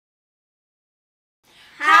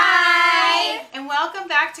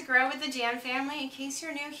back to Grow with the J.A.N family. In case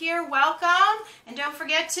you're new here, welcome. And don't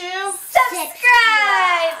forget to subscribe!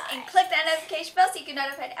 And click that notification bell so you can get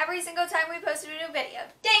notified every single time we post a new video.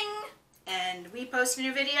 Ding! And we post a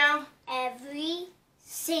new video every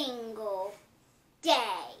single day.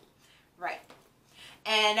 Right.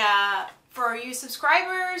 And for you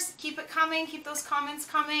subscribers, keep it coming. Keep those comments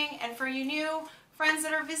coming. And for you new friends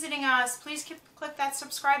that are visiting us, please click that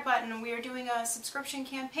subscribe button. We are doing a subscription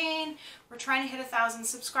campaign. We're trying to hit 1,000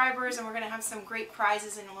 subscribers, and we're going to have some great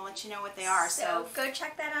prizes, and we'll let you know what they are. So go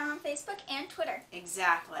check that out on Facebook and Twitter.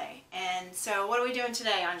 Exactly. And so what are we doing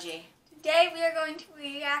today, Anji? Today we are going to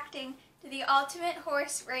be reacting to the ultimate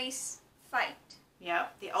horse race fight.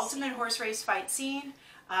 Yep, the ultimate horse race fight scene.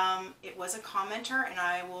 It was a commenter, and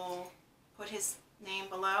I will put his name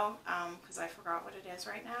below because I forgot what it is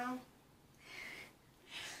right now.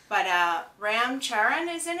 But J.A.N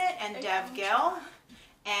is in it, and Dev Gill,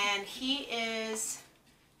 and he is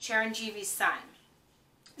Chiranjeevi's son.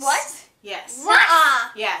 What? Yes.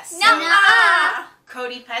 What? Yes. No.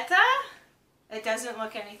 Cody Petta. It doesn't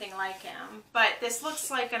look anything like him, but this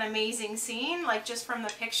looks like an amazing scene, like just from the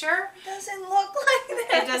picture. It doesn't look like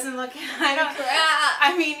that. It doesn't look.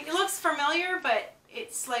 I mean, it looks familiar, but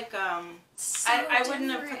it's like I wouldn't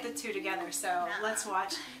have put the two together. So let's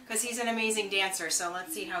watch, because he's an amazing dancer. So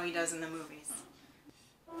let's see how he does in the movies.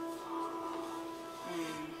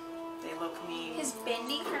 They look mean. His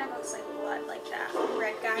bindi kind of looks like blood, like that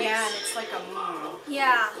red guy. Yeah, and it's like a moon.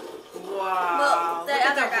 Yeah. Wow. Well, the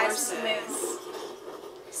other guy's moon.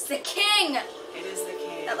 It's the king. It is the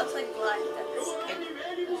king. That looks like blood.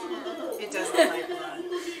 It does look like blood.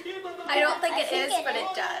 I don't think it is, but it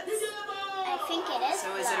does. I think it is.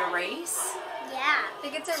 So is it a race? Yeah. I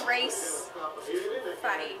think it's a race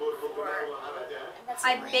fight.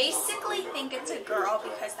 I basically think it's a girl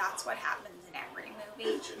because that's what happens in every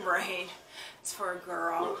movie. Right. It's for a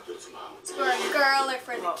girl. It's for a girl or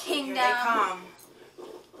for the kingdom. Here they come.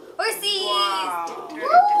 Horses! Wow.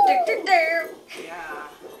 Yeah.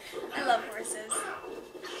 I love horses.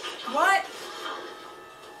 What?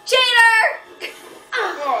 Cheater!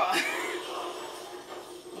 Oh.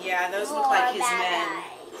 Yeah, those look like his men.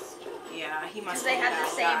 Guys. Yeah, he must Because they be have that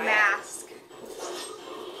the same guy. mask.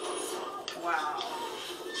 Wow.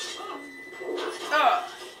 Oh.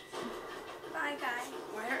 Bye, guy.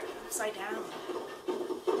 Why are they upside down?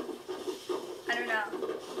 I don't know.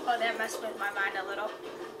 Oh, that messed with my mind a little.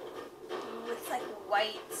 With like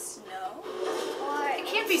white snow. It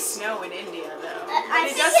can't be snow in India, though. I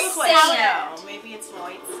But it think does it's look like sand. snow. Maybe it's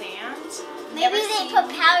white sand. Maybe they put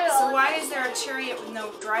powder So on why is there a chariot with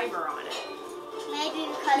no driver on it? Maybe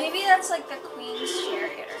because Maybe that's like the queen's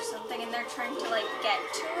chariot or something, and they're trying to like get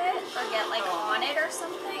to it or get like on it or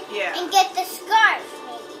something. Yeah. and get the scarf.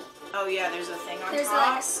 Maybe. Oh yeah, there's a thing on There's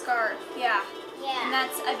top. like a scarf, yeah. Yeah. And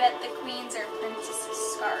that's, I bet, the queen's or princess's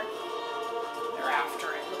scarf. They're after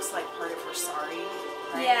it. Looks like part of her sari.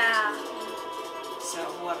 Right? Yeah. So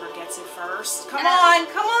whoever gets it first. Come on,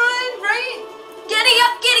 right? Giddy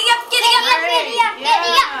up, giddy up, giddy up! Giddy up,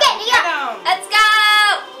 giddy up, giddy up. Get 'em. Let's go!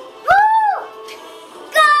 Woo!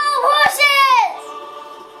 Go horses!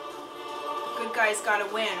 Good guys gotta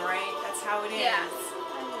win, right? That's how it is. Yeah.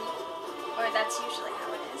 Or that's usually how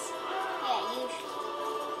it is. Yeah, usually.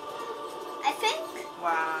 I think.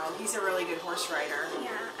 Wow, he's a really good horse rider. Yeah,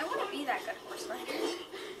 I want to be that good horse rider.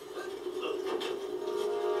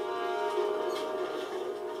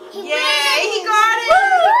 Yay, he got it!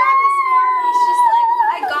 He's just like,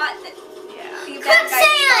 I got this. Yeah. You bad guy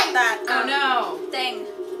Quicksand! got that Oh no. thing.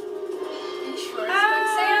 You sure it's Ah.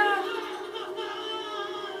 quicksand?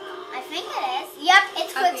 I think it is. Yep,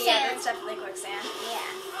 it's Okay, yeah, quicksand. that's definitely quicksand.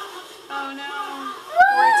 Yeah. Oh no.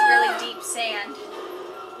 Or it's really deep sand.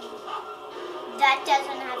 That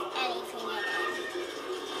doesn't have anything in it.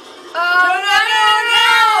 Oh, No.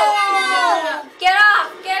 Get off,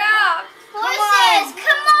 get off. Horses,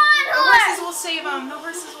 come on, The horse! horses will save him. The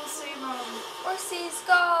horses will save him. Horses,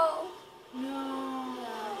 go. No.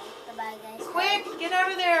 The bad guys. Quick, get out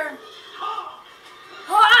of there.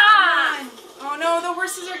 Ah! Oh no, the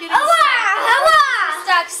horses are getting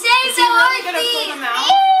Stuck. Save Is the he really gonna horses. pull them out?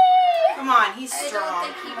 Come on, he's I strong. don't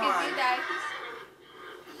think he Come can on. do that.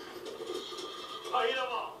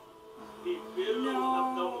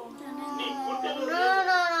 No.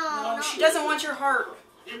 No. No, she doesn't want your heart.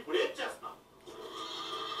 He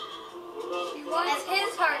wants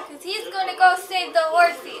his heart because he's going to go save the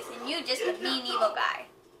horses and you just a mean evil guy.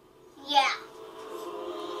 Yeah.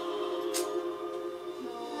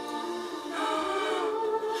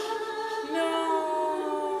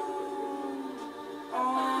 No.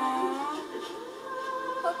 Aww.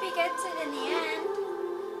 Hope he gets it in the end.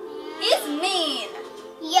 He's mean.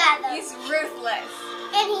 Yeah, though. He's ruthless.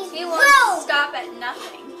 And He he's won't rude. stop at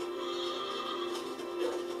nothing.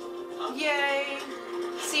 Yay.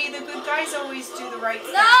 See, the good guys always do the right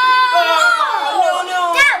thing. No! Oh,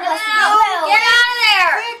 no. That was rude. Get out of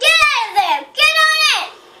there! Get out of there. Get on it.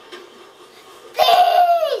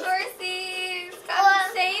 Please. Horsey, come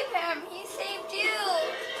save him. He saved you.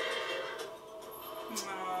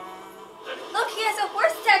 Look, he has a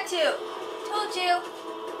horse tattoo. Told you.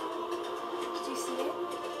 Did you see it?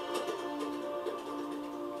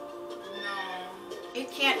 No. It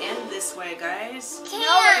can't end this way, guys.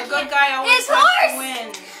 Can't. The good guy always His has horse! to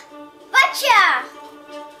win. Butcha.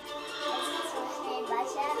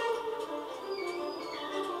 Butcha.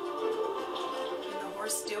 Can the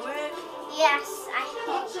horse do it? Yes, I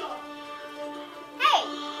hope. Hey,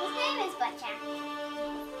 his name is Butcha.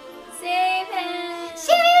 Save him.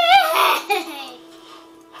 Hey.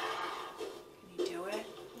 Can you do it?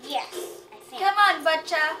 Yes, I think. Come on,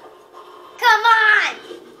 Butcha. Come on.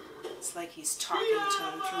 It's like he's talking to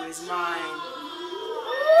him through his mind.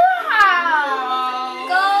 Wow.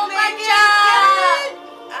 Go, Megan,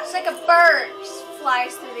 Butcha. It's like a bird. Just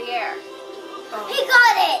flies through the air. Oh, He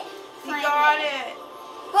got it. he got it.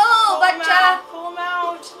 Pull, Pull him Butcha. out. Pull him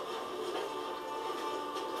out.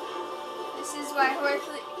 This is why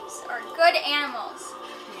horses are good animals.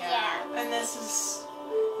 Yeah. And this is,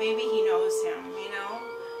 maybe he knows him, you know?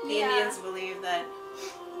 The Yeah. Indians believe that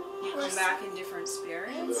you come back in different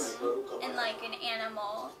spirits. And like an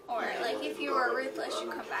animal, or like if you were ruthless, you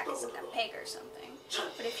come back as like a pig or something.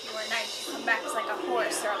 But if you were nice, you come back as like a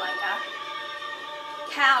horse or like a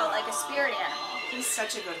cow, like a spirit animal. He's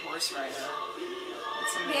such a good horse rider.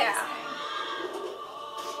 It's amazing. Yeah.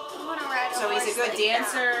 I want to ride a So horse. he's a good like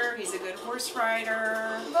dancer, he's a good horse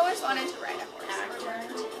rider. that. I've always wanted to ride a horse.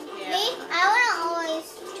 Actor. Me? Yeah. I want to always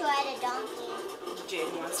ride a donkey.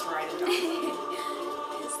 J.A.N wants to ride a donkey.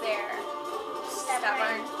 Is there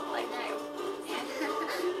stubborn like you?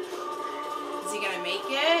 Is he gonna make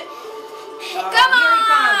it? Come Here he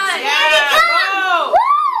comes. on! Yeah, go!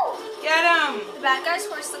 Woo! Get him! The bad guy's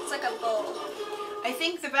horse looks like a bull. I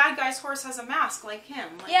think the bad guy's horse has a mask like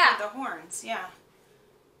him, like Yeah. with the horns. Yeah.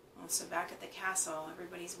 Also back at the castle,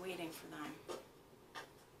 everybody's waiting for them.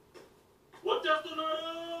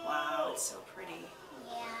 Wow, it's so pretty.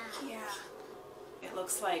 Yeah. Yeah. It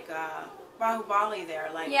looks like Bahubali there,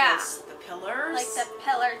 like Yeah. the pillars. Like the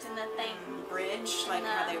pillars and the thing. Bridge, like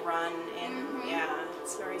how they run in. Mhm. Yeah,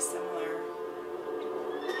 it's very similar.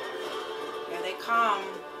 Here they come.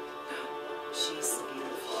 She's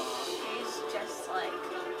beautiful. He's just like,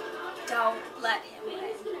 don't let him win.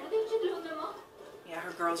 Yeah,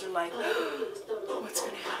 her girls are like, what's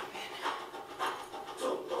gonna happen?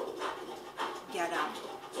 Get him.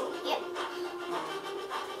 Yep.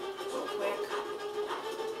 Quick.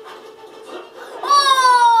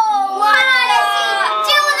 Oh! Why does he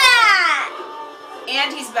do that?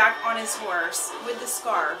 And he's back on his horse with the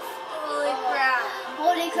scarf. Holy crap.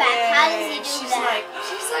 Holy crap! How does he Yay. do She's that?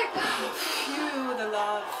 She's like, Phew, the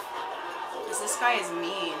love. Because this guy is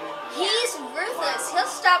mean. he's ruthless. He'll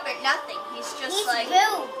stop at nothing. He's just He's like,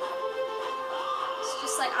 rude. it's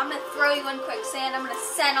just like, I'm gonna throw you in quicksand. I'm gonna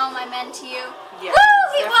send all my men to you. Yeah, Woo!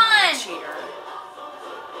 he's He definitely won! a cheater.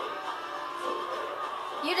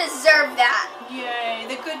 You deserve that. Yay,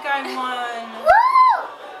 the good guy won. Woo!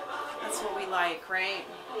 That's what we like, right?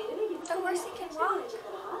 The horsey can walk.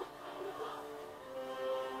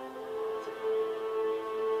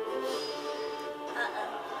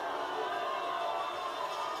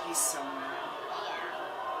 He's so mad.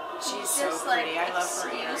 Yeah. She's so Just like, pretty. I love her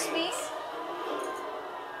excuse me? earrings.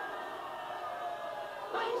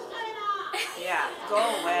 Yeah, go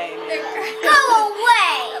away, man. Go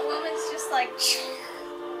away! The woman's just like,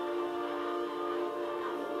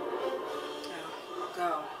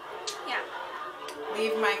 Go. yeah.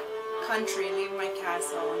 Leave my country, leave my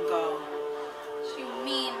castle, and go. She's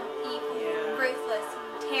mean, evil, Yeah. ruthless,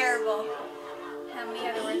 and terrible. How many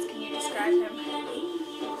other words can you describe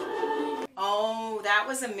him? Oh, that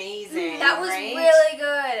was amazing. That was right? really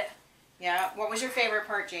good. Yeah. What was your favorite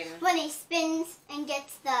part, J.A.N? When he spins and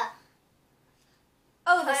gets the...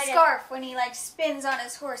 Oh, the Kind of. scarf when he like spins on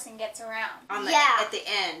his horse and gets around. On the, Yeah. At the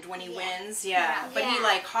end, when he Yeah. wins, yeah. But he Yeah.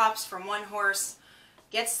 like hops from one horse,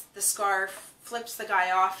 gets the scarf, flips the guy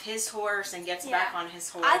off his horse, and gets back on his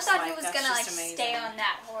horse. I thought he Like, was that's gonna like just amazing. stay on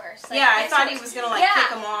that horse. Like, Yeah, I this thought he was gonna like yeah. kick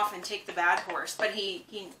him off and take the bad horse, but he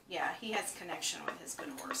has connection with his good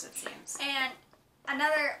horse, it seems. And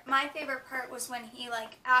my favorite part was when he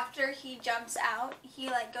like after he jumps out, he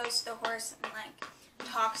like goes to the horse and like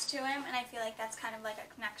talks to him, and I feel like that's kind of like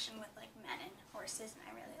a connection with like men and horses, and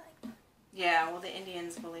I really like that. Yeah, well, the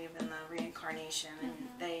Indians believe in the reincarnation, and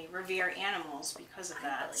they revere animals because of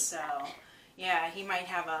that. So, yeah, he might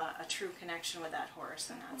have a true connection with that horse,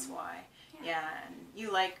 and that's why. Yeah, and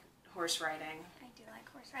you like horse riding. I do like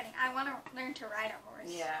horse riding. I want to learn to ride a horse.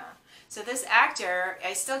 Yeah. So this actor,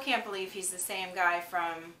 I still can't believe he's the same guy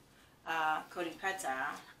from Cody Petta.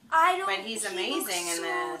 I don't. But he's amazing in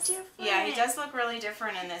this. Different. Yeah, he does look really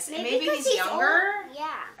different in this. Maybe he's younger. Old.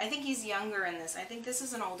 Yeah. I think he's younger in this. I think this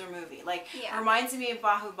is an older movie. Like, Yeah. reminds me of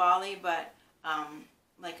Bahubali, but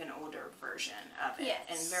like an older version of it. Yes.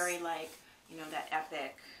 And very like, you know, that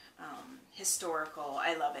epic, historical.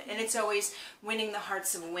 I love it. And it's always winning the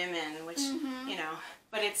hearts of women, which, you know,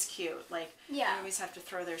 but it's cute. Like, they always have to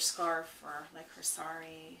throw their scarf or like her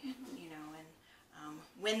sari, you know, and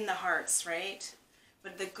win the hearts, right?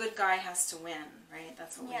 But the good guy has to win, right?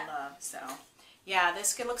 That's what we love. So, yeah,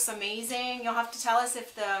 this looks amazing. You'll have to tell us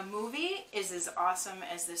if the movie is as awesome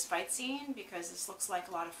as this fight scene, because this looks like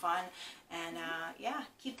a lot of fun. And, yeah,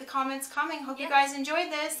 keep the comments coming. Hope you guys enjoyed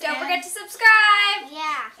this. Don't forget to subscribe.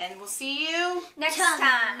 Yeah. And we'll see you next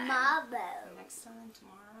time. Tomorrow. next time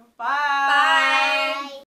tomorrow. Bye.